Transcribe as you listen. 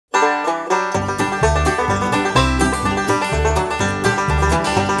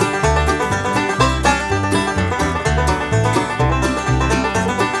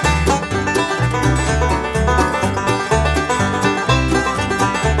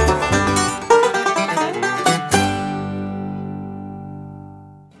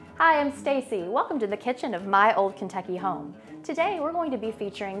I'm Stacey. Welcome to the kitchen of my old Kentucky home. Today we're going to be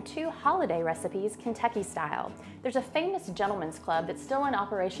featuring 2 holiday recipes Kentucky style. There's a famous gentleman's club that's still in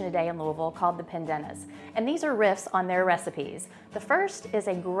operation today in Louisville called the Pendennis, and these are riffs on their recipes. The first is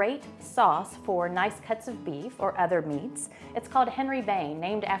a great sauce for nice cuts of beef or other meats. It's called Henry Bain,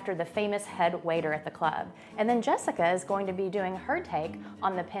 named after the famous head waiter at the club. And then Jessica is going to be doing her take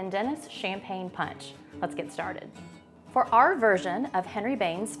on the Pendennis champagne punch. Let's get started. For our version of Henry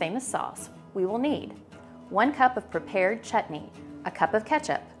Bain's famous sauce, we will need 1 cup of prepared chutney, a cup of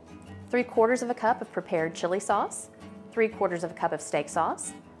ketchup, 3/4 of a cup of prepared chili sauce, 3/4 of a cup of steak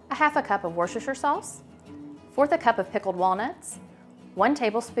sauce, a 1/2 cup of Worcestershire sauce, 1/4 cup of pickled walnuts, 1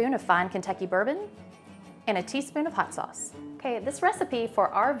 tablespoon of fine Kentucky bourbon, and a teaspoon of hot sauce. Okay, this recipe for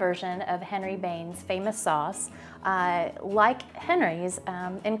our version of Henry Bain's famous sauce, like Henry's,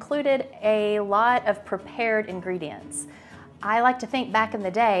 included a lot of prepared ingredients. I like to think back in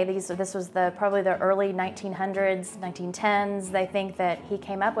the day, this was probably the early 1900s, 1910s, they think that he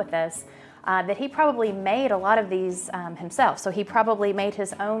came up with this, that he probably made a lot of these himself. So he probably made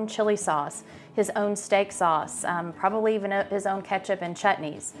his own chili sauce, his own steak sauce, probably even his own ketchup and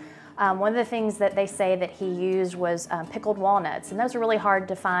chutneys. One of the things that they say that he used was pickled walnuts, and those are really hard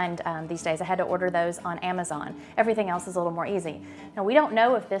to find these days. I had to order those on Amazon. Everything else is a little more easy. Now, we don't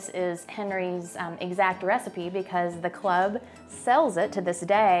know if this is Henry's exact recipe because the club sells it to this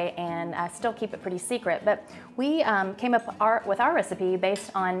day and still keep it pretty secret, but we came up with our recipe based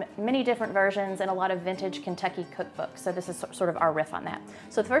on many different versions and a lot of vintage Kentucky cookbooks, so this is sort of our riff on that.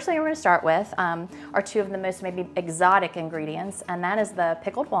 So the first thing we're going to start with are 2 of the most maybe exotic ingredients, and that is the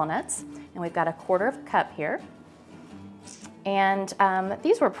pickled walnuts. And we've got a 1/4 of a cup here. And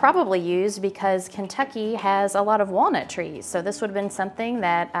these were probably used because Kentucky has a lot of walnut trees. So this would have been something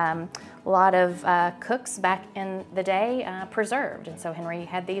that a lot of cooks back in the day preserved. And so Henry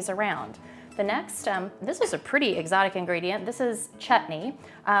had these around. The next, this is a pretty exotic ingredient. This is chutney,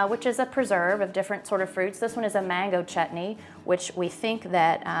 which is a preserve of different sort of fruits. This one is a mango chutney, which we think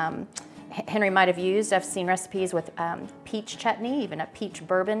that Henry might have used. I've seen recipes with peach chutney, even a peach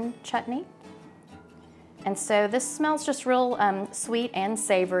bourbon chutney. And so this smells just real sweet and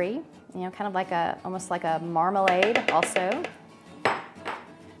savory, you know, kind of like almost like a marmalade also.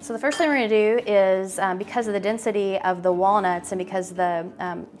 So the first thing we're going to do is, because of the density of the walnuts and because the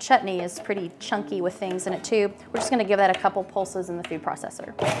chutney is pretty chunky with things in it too, we're just going to give that a couple pulses in the food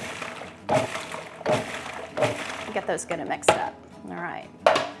processor. Get those good and mixed up. All right.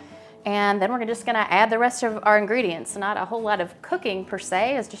 And then we're just going to add the rest of our ingredients. Not a whole lot of cooking per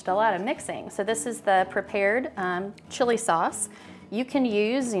se, it's just a lot of mixing. So this is the prepared chili sauce. You can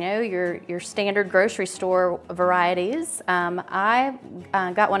use, you know, your standard grocery store varieties. I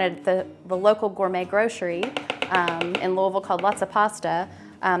got one at the local gourmet grocery in Louisville called Lots of Pasta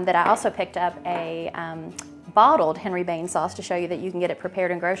that I also picked up a bottled Henry Bain sauce to show you that you can get it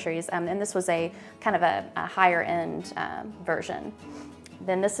prepared in groceries. And this was a kind of a higher end version.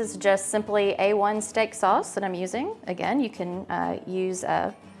 Then this is just simply A1 steak sauce that I'm using. Again, you can use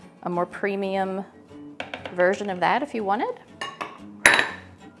a more premium version of that if you wanted.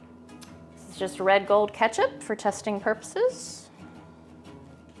 This is just red gold ketchup for testing purposes.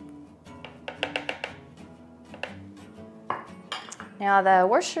 Now the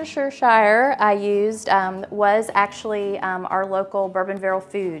Worcestershire I used was actually our local Bourbon Barrel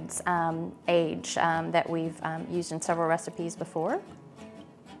Foods age that we've used in several recipes before.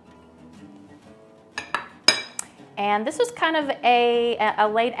 And this was kind of a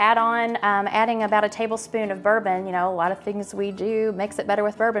late add-on, adding about a tablespoon of bourbon. You know, a lot of things we do makes it better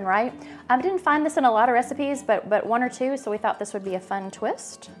with bourbon, right? I didn't find this in a lot of recipes, but 1 or 2, so we thought this would be a fun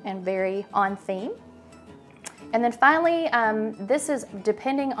twist and very on theme. And then finally, this is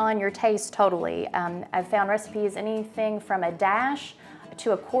depending on your taste totally. I've found recipes anything from a dash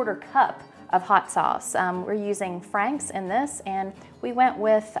to a 1/4 cup of hot sauce. We're using Frank's in this, and we went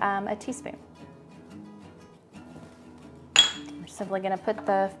with a teaspoon. Simply going to put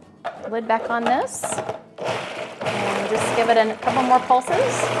the lid back on this and just give it a couple more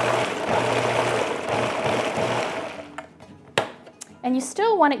pulses. And you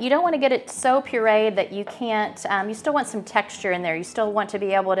still want it, you don't want to get it so pureed that you can't, you still want some texture in there. You still want to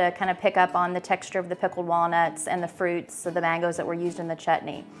be able to kind of pick up on the texture of the pickled walnuts and the fruits, so the mangoes that were used in the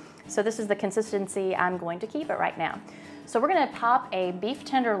chutney. So this is the consistency I'm going to keep it right now. So we're going to pop a beef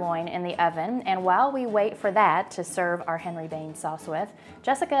tenderloin in the oven, and while we wait for that to serve our Henry Bain sauce with,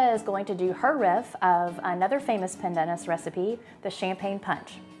 Jessica is going to do her riff of another famous Pendennis recipe, the champagne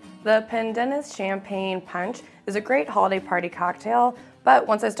punch. The Pendennis champagne punch is a great holiday party cocktail, but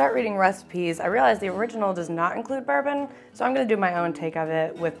once I start reading recipes, I realize the original does not include bourbon, so I'm going to do my own take of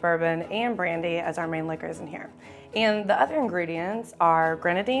it with bourbon and brandy as our main liquors in here. And the other ingredients are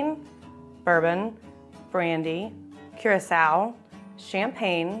grenadine, bourbon, brandy, curacao,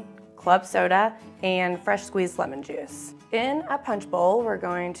 champagne, club soda, and fresh squeezed lemon juice. In a punch bowl, we're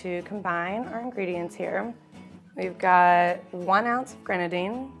going to combine our ingredients here. We've got 1 ounce of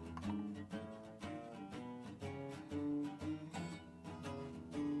grenadine,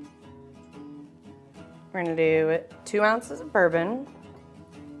 we're going to do 2 ounces of bourbon,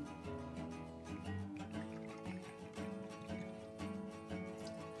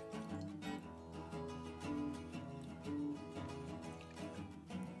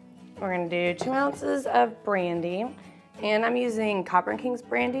 we're going to do 2 ounces of brandy, and I'm using Copper & King's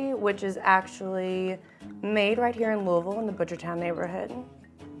brandy, which is actually made right here in Louisville in the Butchertown neighborhood.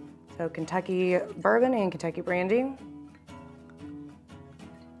 So Kentucky bourbon and Kentucky brandy.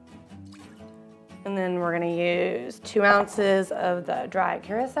 And then we're going to use 2 ounces of the dry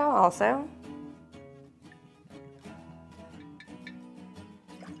curacao also.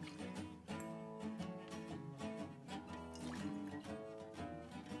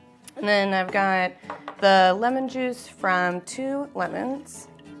 And then I've got the lemon juice from 2 lemons.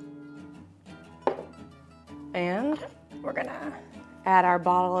 And we're gonna add our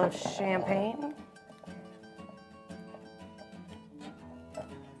bottle of champagne.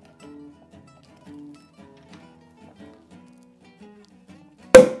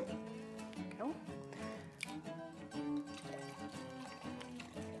 Go.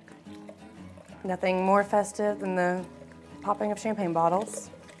 Nothing more festive than the popping of champagne bottles.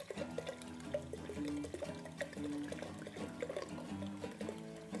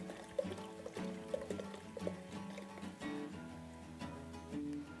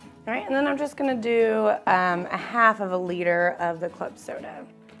 All right, and then I'm just gonna do a 1/2 liter of the club soda.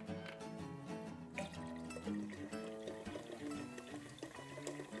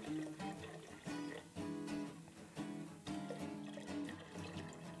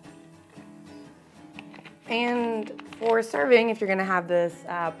 And for serving, if you're gonna have this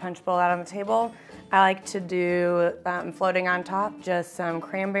punch bowl out on the table, I like to do floating on top, just some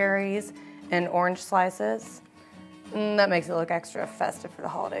cranberries and orange slices. And that makes it look extra festive for the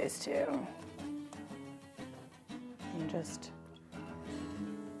holidays too. And just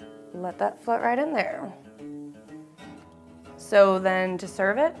let that float right in there. So then to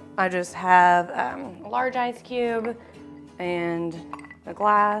serve it, I just have a large ice cube and a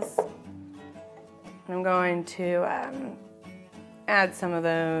glass. And I'm going to add some of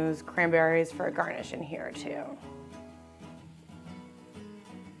those cranberries for a garnish in here too.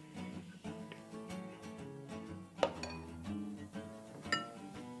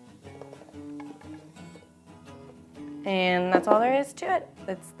 And that's all there is to it.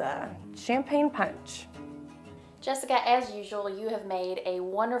 It's the champagne punch. Jessica, as usual, you have made a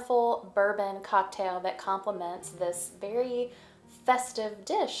wonderful bourbon cocktail that complements this very festive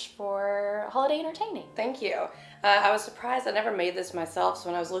dish for holiday entertaining. Thank you. I was surprised. I never made this myself, so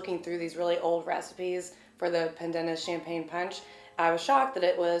when I was looking through these really old recipes for the Pendennis champagne punch, I was shocked that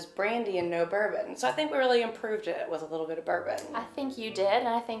it was brandy and no bourbon. So I think we really improved it with a little bit of bourbon. I think you did, and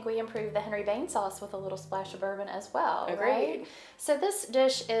I think we improved the Henry Bain sauce with a little splash of bourbon as well. Agreed. Right? So this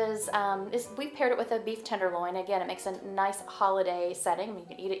dish is we've paired it with a beef tenderloin. Again, it makes a nice holiday setting. You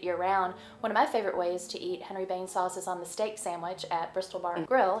can eat it year round. One of my favorite ways to eat Henry Bain sauce is on the steak sandwich at Bristol Bar and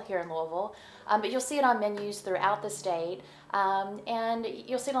Grill here in Louisville. But you'll see it on menus throughout the state. And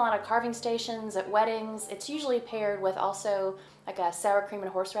you'll see it on a lot of carving stations, at weddings. It's usually paired with also like a sour cream and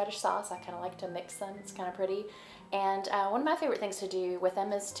horseradish sauce. I kind of like to mix them. It's kind of pretty. And one of my favorite things to do with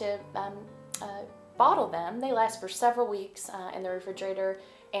them is to bottle them. They last for several weeks in the refrigerator,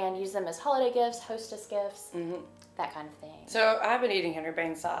 and use them as holiday gifts, hostess gifts, that kind of thing. So I've been eating Henry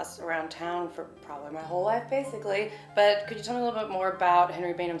Bain sauce around town for probably my whole life, basically. But could you tell me a little bit more about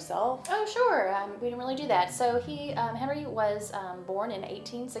Henry Bain himself? Oh, sure. We didn't really do that. So Henry was born in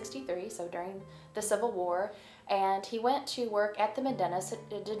 1863, so during the Civil War, and he went to work at the Pendennis. It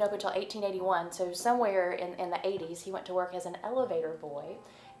didn't open until 1881, so somewhere in the 80s, he went to work as an elevator boy,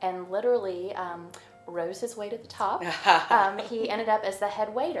 and literally rose his way to the top. He ended up as the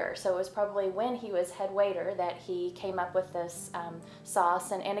head waiter, so it was probably when he was head waiter that he came up with this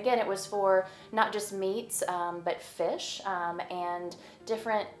sauce, and again, it was for not just meats but fish and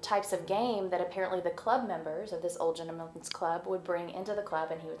different types of game that apparently the club members of this old gentleman's club would bring into the club,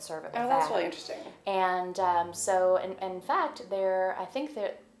 and he would serve it with that. Oh, that's really interesting. And so in fact, I think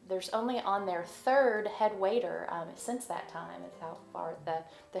that there's only on their third head waiter since that time. It's how far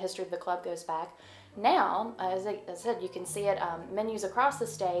the history of the club goes back. Now, as I said, you can see it menus across the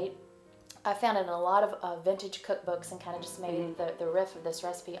state. I found it in a lot of vintage cookbooks and kind of just made the riff of this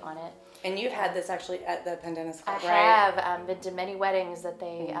recipe on it. And you've had this actually at the Pendennis Club, I right? have been to many weddings that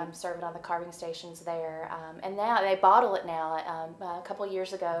they serve it on the carving stations there. And now they bottle it now. A couple of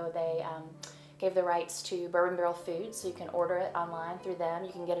years ago, they gave the rights to Bourbon Barrel Foods, so you can order it online through them.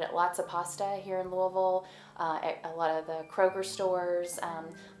 You can get it at Lots of Pasta here in Louisville, at a lot of the Kroger stores,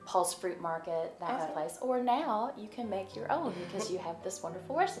 Pulse Fruit Market, that kind of place. Or now you can make your own because you have this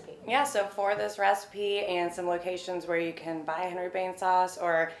wonderful recipe. Yeah, so for this recipe and some locations where you can buy Henry Bain sauce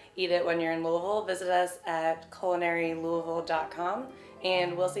or eat it when you're in Louisville, visit us at culinarylouisville.com,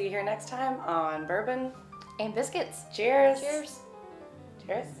 and we'll see you here next time on Bourbon And biscuits. Cheers. Cheers.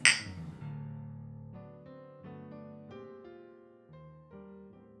 Cheers.